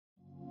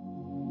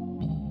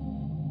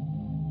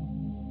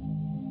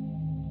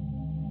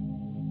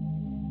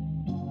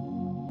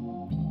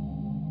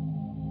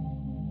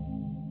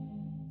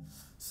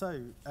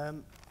So,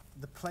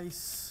 the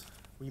place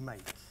we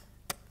make.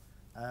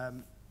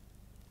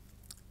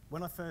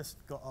 When I first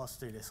got asked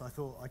to do this, I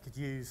thought I could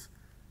use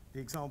the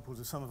examples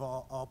of some of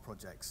our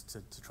projects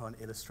to try and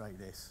illustrate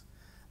this.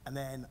 And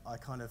then I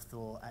kind of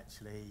thought,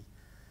 actually,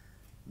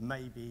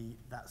 maybe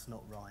that's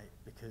not right,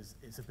 because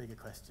it's a bigger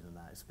question than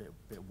that. It's a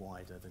bit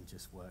wider than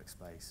just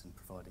workspace and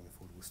providing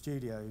affordable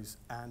studios.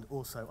 And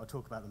also, I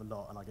talk about them a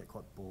lot, and I get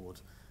quite bored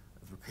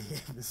of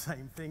repeating the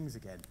same things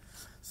again.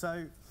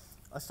 So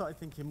I started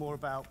thinking more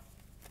about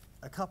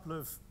a couple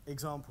of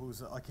examples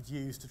that I could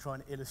use to try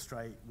and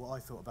illustrate what I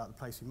thought about the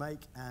place we make.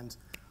 And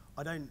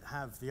I don't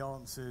have the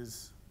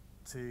answers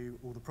to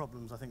all the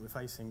problems I think we're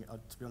facing.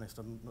 To be honest,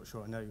 I'm not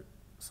sure I know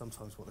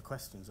sometimes what the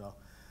questions are.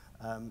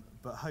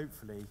 But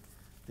hopefully,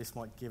 this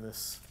might give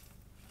us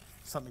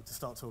something to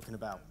start talking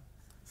about.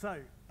 So,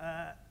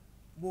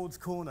 Ward's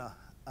Corner.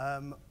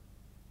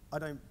 I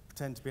don't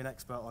pretend to be an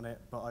expert on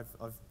it, but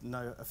I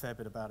know a fair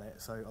bit about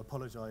it, so I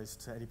apologise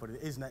to anybody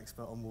that is an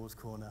expert on Ward's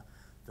Corner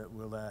that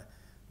will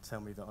tell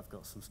me that I've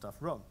got some stuff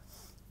wrong.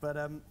 But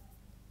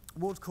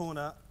Ward's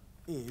Corner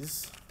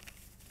is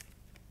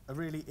a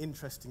really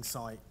interesting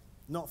site,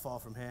 not far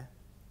from here,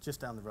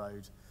 just down the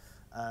road,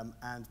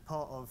 and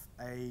part of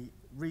a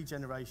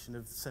regeneration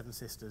of Seven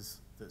Sisters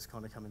that's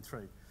kind of coming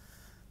through.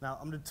 Now,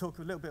 I'm going to talk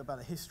a little bit about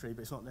the history,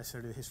 but it's not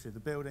necessarily the history of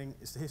the building,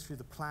 it's the history of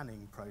the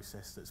planning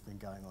process that's been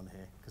going on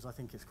here, because I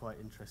think it's quite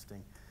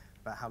interesting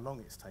about how long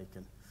it's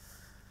taken.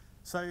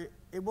 So,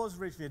 it was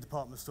originally a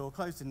department store,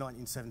 closed in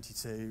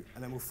 1972,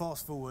 and then we'll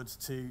fast forward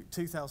to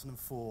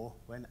 2004,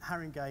 when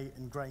Haringey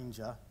and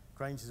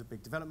Granger's a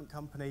big development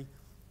company,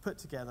 put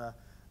together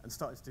and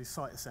started to do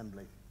site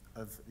assembly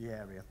of the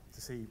area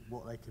to see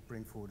what they could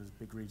bring forward as a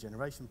big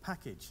regeneration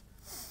package.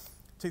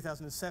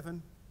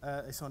 2007,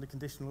 they signed a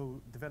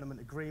conditional development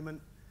agreement,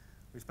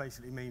 which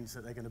basically means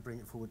that they're going to bring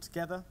it forward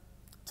together.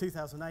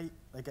 2008,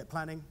 they get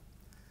planning.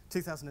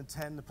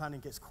 2010, the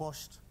planning gets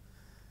quashed.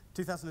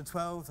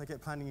 2012, they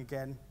get planning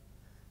again.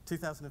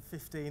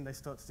 2015, they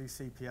start to do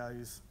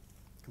CPOs,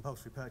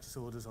 compulsory purchase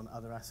orders on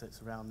other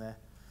assets around there.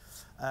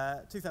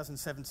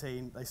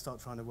 2017, they start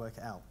trying to work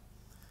it out.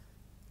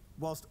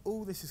 Whilst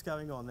all this is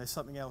going on, there's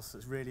something else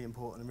that's really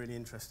important and really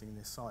interesting in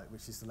this site,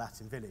 which is the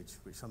Latin Village,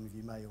 which some of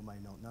you may or may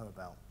not know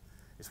about.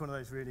 It's one of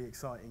those really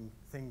exciting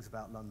things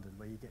about London,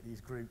 where you get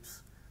these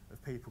groups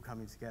of people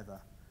coming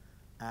together.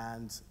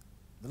 And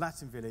the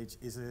Latin Village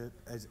is a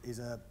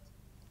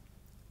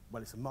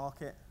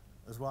market,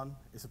 as one.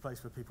 It's a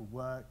place where people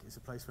work. It's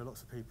a place where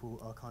lots of people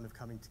are kind of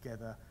coming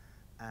together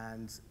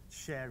and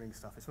sharing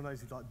stuff. It's one of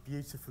those like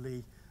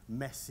beautifully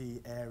messy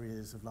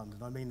areas of London.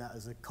 I mean that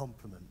as a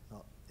compliment,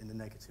 not in a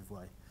negative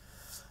way.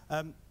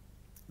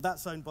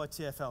 That's owned by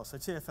TfL. So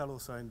TfL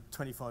also own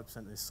 25%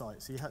 of this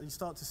site. So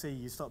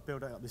you start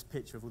building up this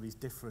picture of all these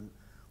different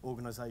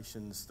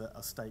organisations that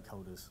are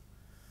stakeholders.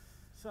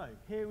 So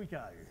here we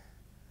go.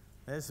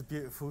 There's the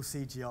beautiful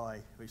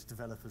CGI, which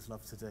developers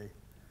love to do.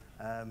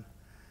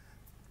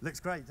 Looks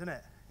great, doesn't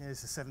it?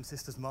 There's the Seven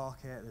Sisters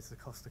Market, there's the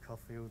Costa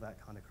Coffee, all that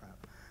kind of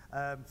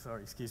crap.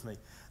 Sorry, excuse me.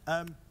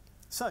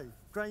 So,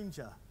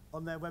 Granger,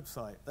 on their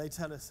website, they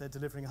tell us they're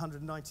delivering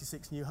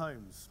 196 new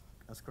homes.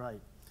 That's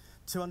great.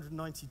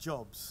 290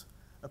 jobs,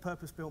 a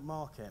purpose-built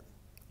market,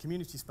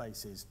 community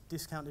spaces,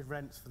 discounted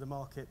rents for the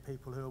market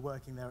people who are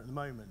working there at the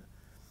moment.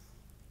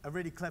 A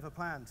really clever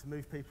plan to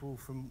move people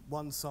from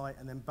one site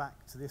and then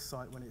back to this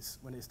site when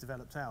it's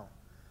developed out.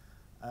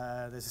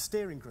 There's a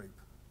steering group,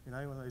 you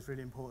know, one of those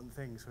really important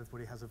things where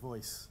everybody has a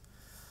voice.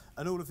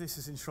 And all of this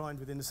is enshrined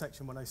within the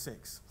Section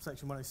 106.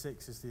 Section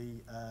 106 is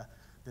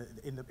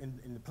in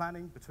the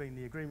planning between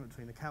the agreement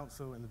between the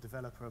council and the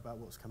developer about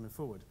what's coming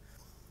forward.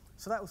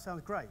 So that all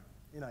sounds great,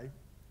 you know.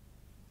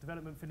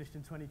 Development finished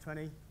in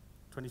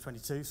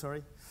 2022,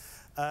 sorry.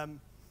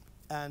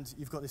 And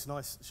you've got this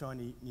nice,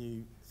 shiny,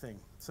 new thing.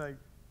 So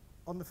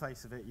on the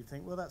face of it, you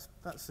think, well,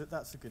 that's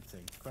a good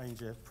thing.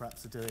 Granger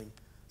perhaps are doing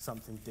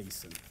something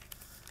decent.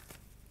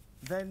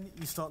 Then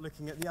you start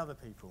looking at the other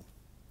people,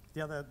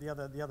 the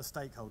other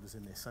stakeholders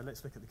in this. So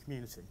let's look at the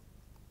community.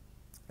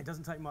 It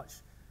doesn't take much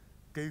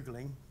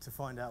Googling to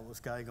find out what's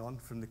going on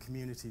from the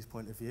community's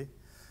point of view.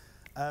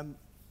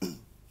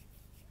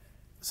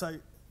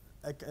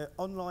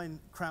 Online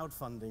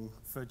crowdfunding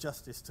for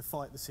justice to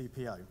fight the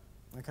CPO.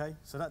 Okay,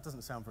 so that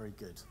doesn't sound very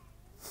good.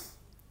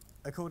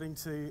 According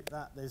to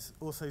that, there's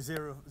also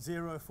zero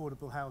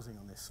affordable housing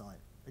on this site.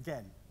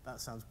 Again,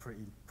 that sounds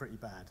pretty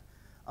bad.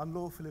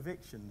 Unlawful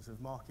evictions of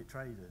market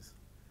traders.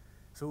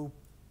 It's all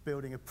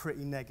building a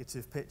pretty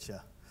negative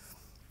picture.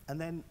 And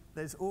then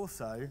there's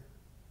also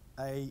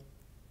a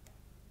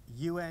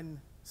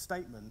UN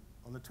statement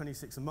on the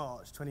 26th of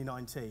March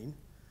 2019,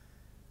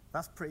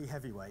 that's pretty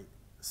heavyweight,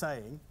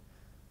 saying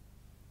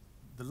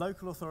the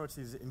local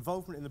authorities'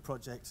 involvement in the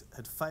project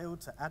had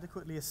failed to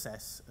adequately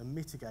assess and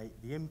mitigate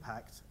the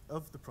impact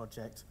of the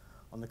project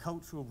on the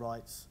cultural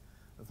rights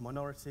of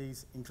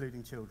minorities,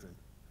 including children.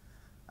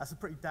 That's a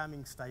pretty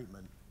damning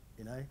statement,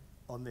 you know,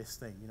 on this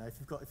thing. You know, if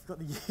you've got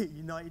the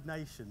United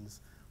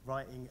Nations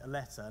writing a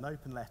letter, an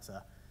open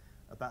letter,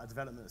 about a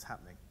development that's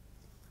happening.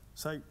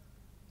 So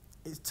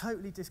it's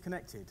totally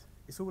disconnected.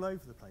 It's all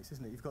over the place,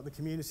 isn't it? You've got the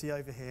community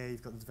over here,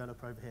 you've got the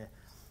developer over here.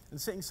 And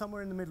sitting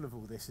somewhere in the middle of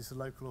all this is the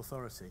local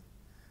authority.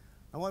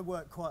 Now, I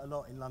work quite a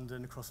lot in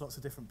London across lots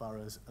of different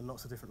boroughs and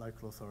lots of different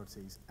local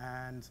authorities.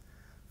 And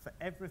for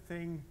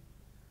everything...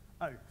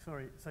 Oh,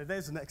 sorry. So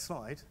there's the next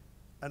slide.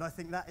 And I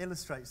think that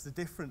illustrates the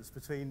difference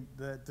between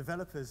the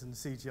developers and the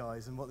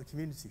CGIs and what the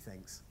community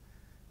thinks.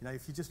 You know,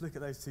 if you just look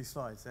at those two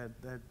slides,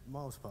 they're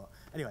miles apart.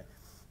 Anyway,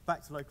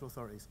 back to local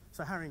authorities.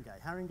 So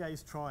Haringey. Haringey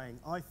is trying,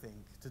 I think,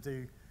 to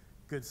do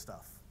good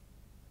stuff.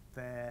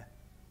 They're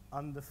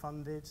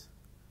underfunded.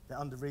 They're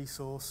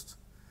under-resourced.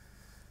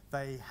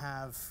 They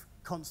have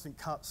constant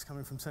cuts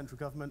coming from central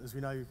government. As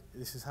we know,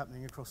 this is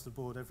happening across the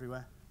board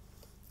everywhere.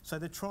 So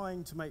they're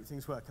trying to make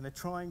things work, and they're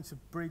trying to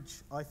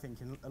bridge, I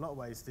think, in a lot of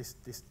ways,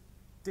 this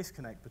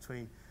disconnect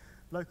between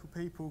local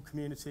people,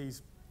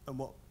 communities, and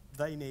what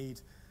they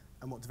need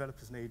and what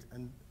developers need.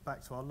 And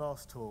back to our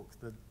last talk,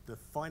 the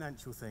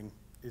financial thing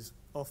is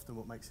often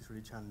what makes this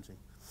really challenging.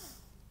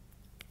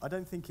 I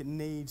don't think it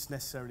needs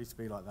necessarily to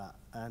be like that.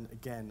 And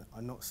again,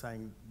 I'm not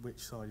saying which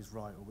side is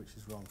right or which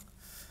is wrong.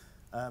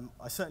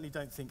 I certainly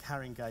don't think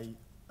Haringey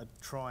are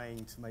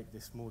trying to make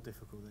this more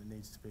difficult than it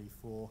needs to be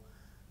for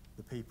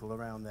the people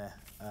around there.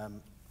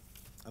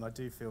 And I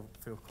do feel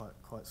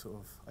quite sort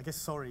of, I guess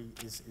sorry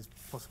is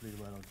possibly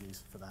the word I'd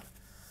use for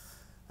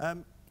that.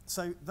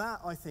 So that,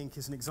 I think,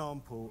 is an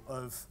example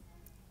of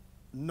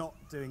not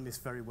doing this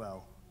very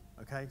well,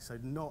 okay? So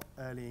not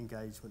early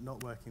engagement,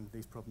 not working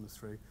these problems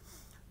through,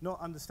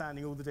 not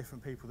understanding all the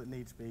different people that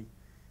need to be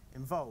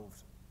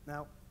involved.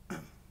 Now,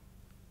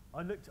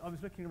 I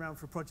was looking around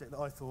for a project that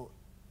I thought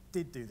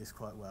did do this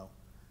quite well,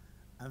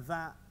 and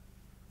that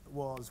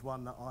was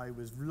one that I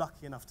was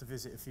lucky enough to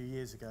visit a few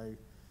years ago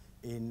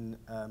in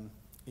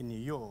New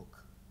York.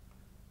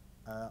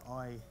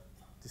 I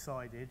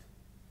decided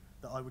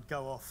that I would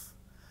go off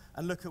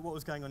and look at what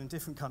was going on in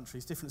different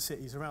countries, different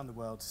cities around the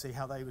world to see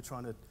how they were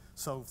trying to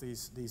solve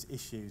these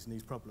issues and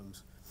these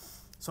problems.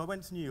 So I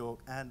went to New York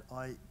and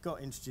I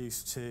got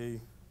introduced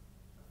to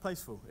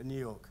Placeful in New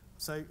York.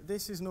 So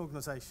this is an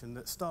organisation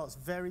that starts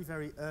very,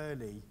 very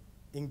early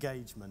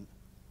engagement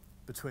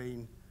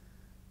between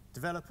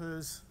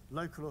developers,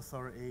 local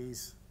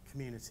authorities,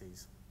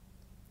 communities.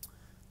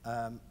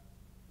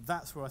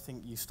 That's where I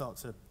think you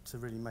start to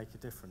really make a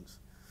difference.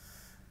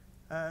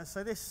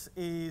 So this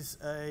is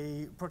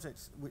a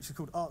project which is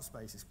called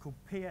ArtSpace. It's called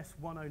PS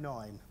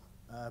 109.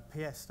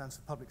 PS stands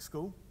for public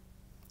school.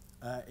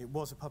 It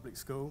was a public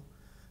school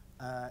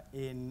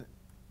in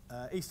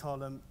East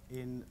Harlem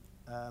in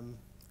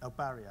El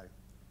Barrio.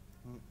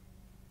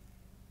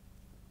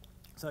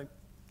 So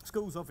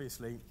schools,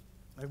 obviously,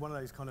 they're one of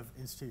those kind of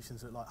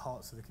institutions that are like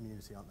hearts of the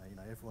community, aren't they? You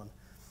know, everyone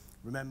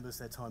remembers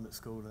their time at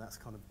school, and that's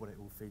kind of what it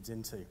all feeds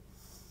into.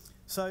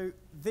 So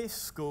this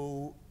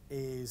school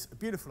is a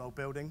beautiful old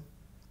building,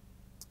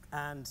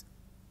 and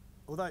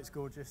although it's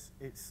gorgeous,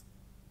 it's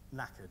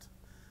knackered.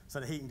 So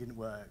the heating didn't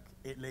work,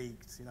 it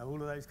leaked, you know,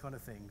 all of those kind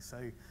of things.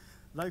 So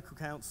local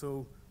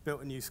council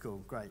built a new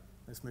school. Great,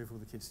 let's move all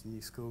the kids to the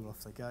new school,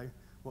 off they go.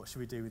 What should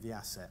we do with the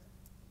asset?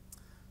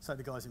 So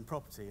the guys in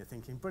property are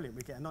thinking, brilliant,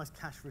 we get a nice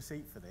cash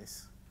receipt for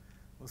this.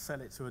 We'll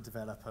sell it to a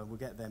developer, we'll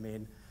get them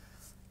in,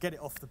 get it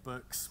off the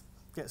books,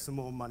 get some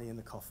more money in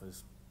the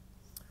coffers.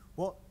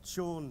 What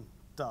Sean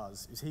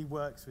does is he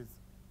works with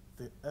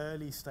the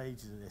early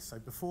stages of this. So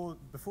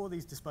before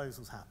these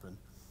disposals happen,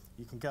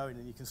 you can go in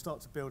and you can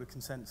start to build a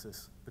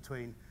consensus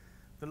between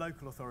the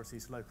local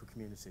authorities, local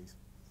communities.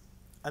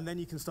 And then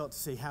you can start to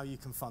see how you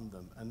can fund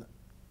them. And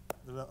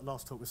the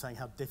last talk was saying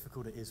how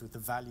difficult it is with the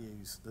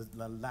values.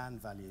 The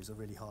land values are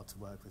really hard to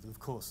work with. And of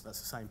course, that's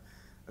the same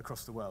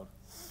across the world.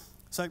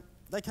 So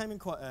they came in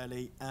quite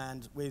early,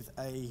 and with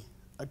a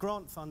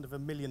grant fund of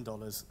 $1 million,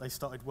 they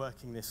started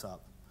working this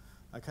up.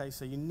 Okay,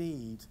 so you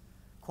need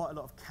quite a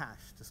lot of cash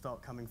to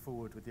start coming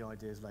forward with the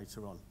ideas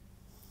later on.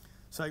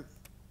 So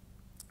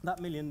that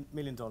 $1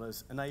 million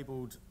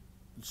enabled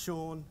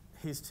Sean,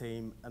 his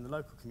team, and the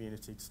local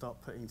community to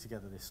start putting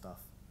together this stuff.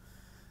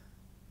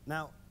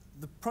 Now,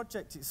 the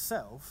project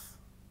itself,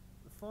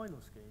 the final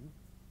scheme,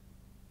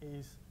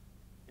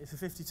 it's a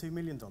 $52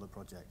 million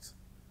project.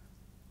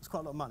 It's quite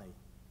a lot of money.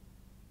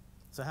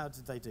 So how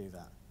did they do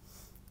that?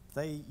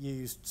 They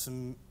used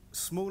some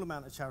small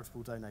amount of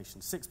charitable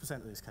donations. 6%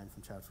 of this came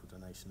from charitable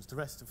donations. The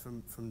rest are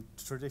from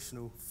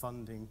traditional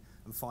funding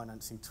and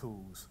financing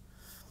tools.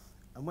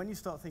 And when you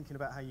start thinking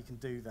about how you can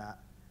do that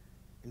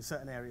in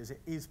certain areas,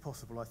 it is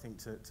possible, I think,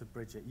 to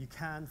bridge it. You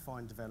can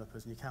find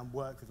developers and you can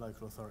work with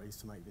local authorities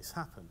to make this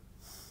happen.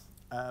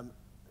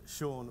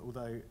 Sean,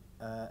 although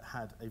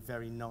had a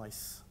very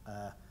nice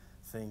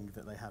thing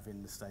that they have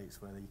in the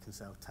States where you can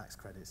sell tax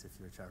credits if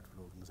you're a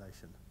charitable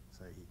organisation.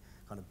 So he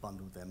kind of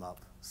bundled them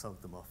up,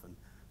 sold them off, and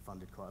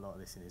funded quite a lot of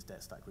this in his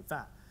debt stack with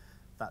that.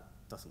 That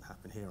doesn't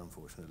happen here,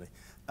 unfortunately.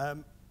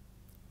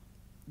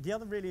 The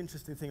other really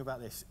interesting thing about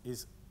this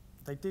is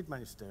they did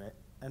manage to do it,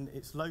 and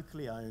it's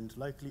locally owned,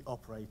 locally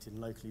operated,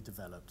 and locally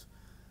developed,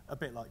 a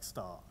bit like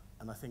START.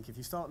 And I think if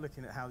you start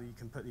looking at how you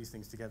can put these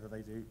things together,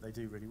 they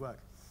do really work.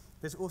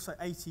 There's also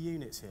 80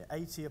 units here,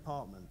 80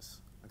 apartments.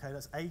 Okay,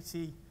 that's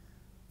 80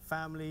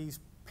 families,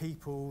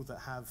 people that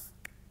have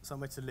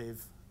somewhere to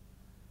live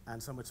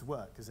and somewhere to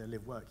work, because they're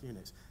live-work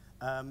units.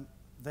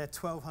 They're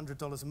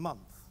 $1,200 a month,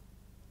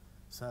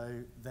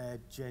 so they're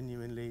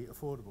genuinely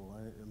affordable.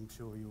 I'm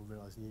sure you'll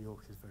realise New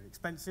York is very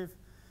expensive.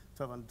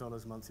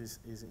 $1,200 a month is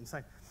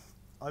insane.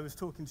 I was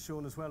talking to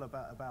Sean as well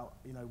about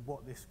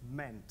what this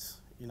meant,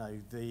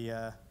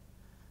 the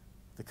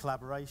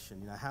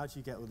collaboration. How do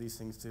you get all these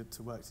things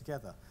to work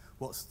together?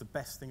 What's the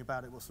best thing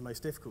about it? What's the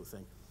most difficult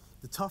thing?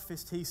 The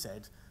toughest, he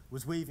said,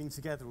 was weaving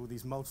together all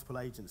these multiple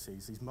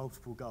agencies, these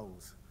multiple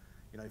goals.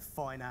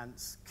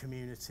 Finance,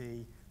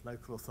 community,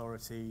 local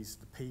authorities,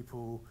 the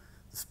people,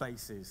 the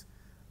spaces.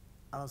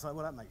 And I was like,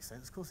 well, that makes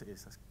sense. Of course it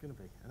is. That's going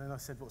to be. And then I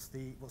said, what's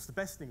the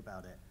best thing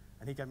about it?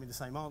 And he gave me the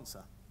same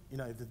answer.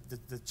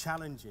 The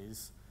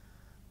challenges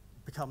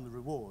become the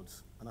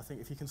rewards. And I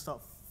think if you can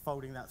start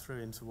folding that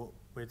through into what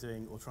we're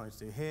doing or trying to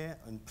do here,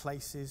 and the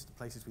places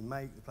we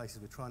make, the places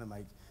we're trying to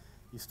make,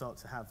 you start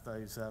to have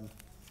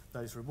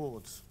those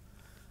rewards.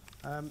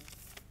 And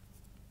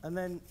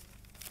then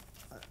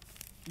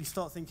you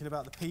start thinking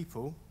about the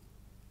people,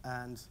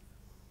 and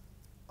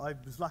I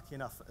was lucky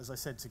enough, as I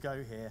said, to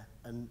go here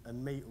and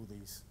meet all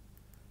these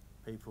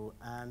people,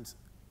 and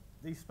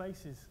these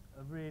spaces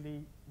are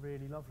really,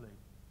 really lovely.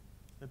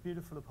 They're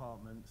beautiful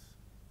apartments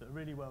that are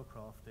really well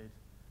crafted,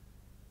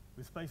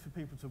 with space for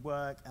people to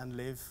work and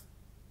live,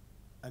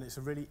 and it's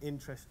a really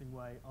interesting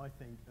way, I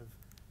think, of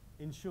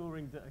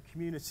ensuring that a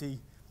community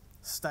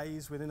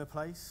stays within a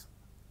place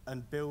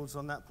and builds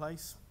on that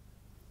place.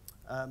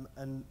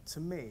 And to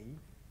me,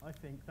 I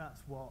think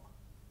that's what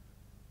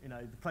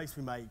the place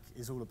we make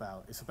is all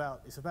about. It's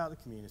about the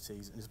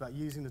communities, and it's about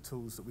using the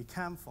tools that we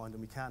can find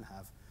and we can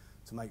have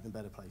to make them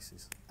better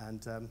places.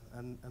 And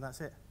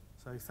that's it.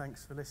 So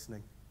thanks for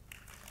listening.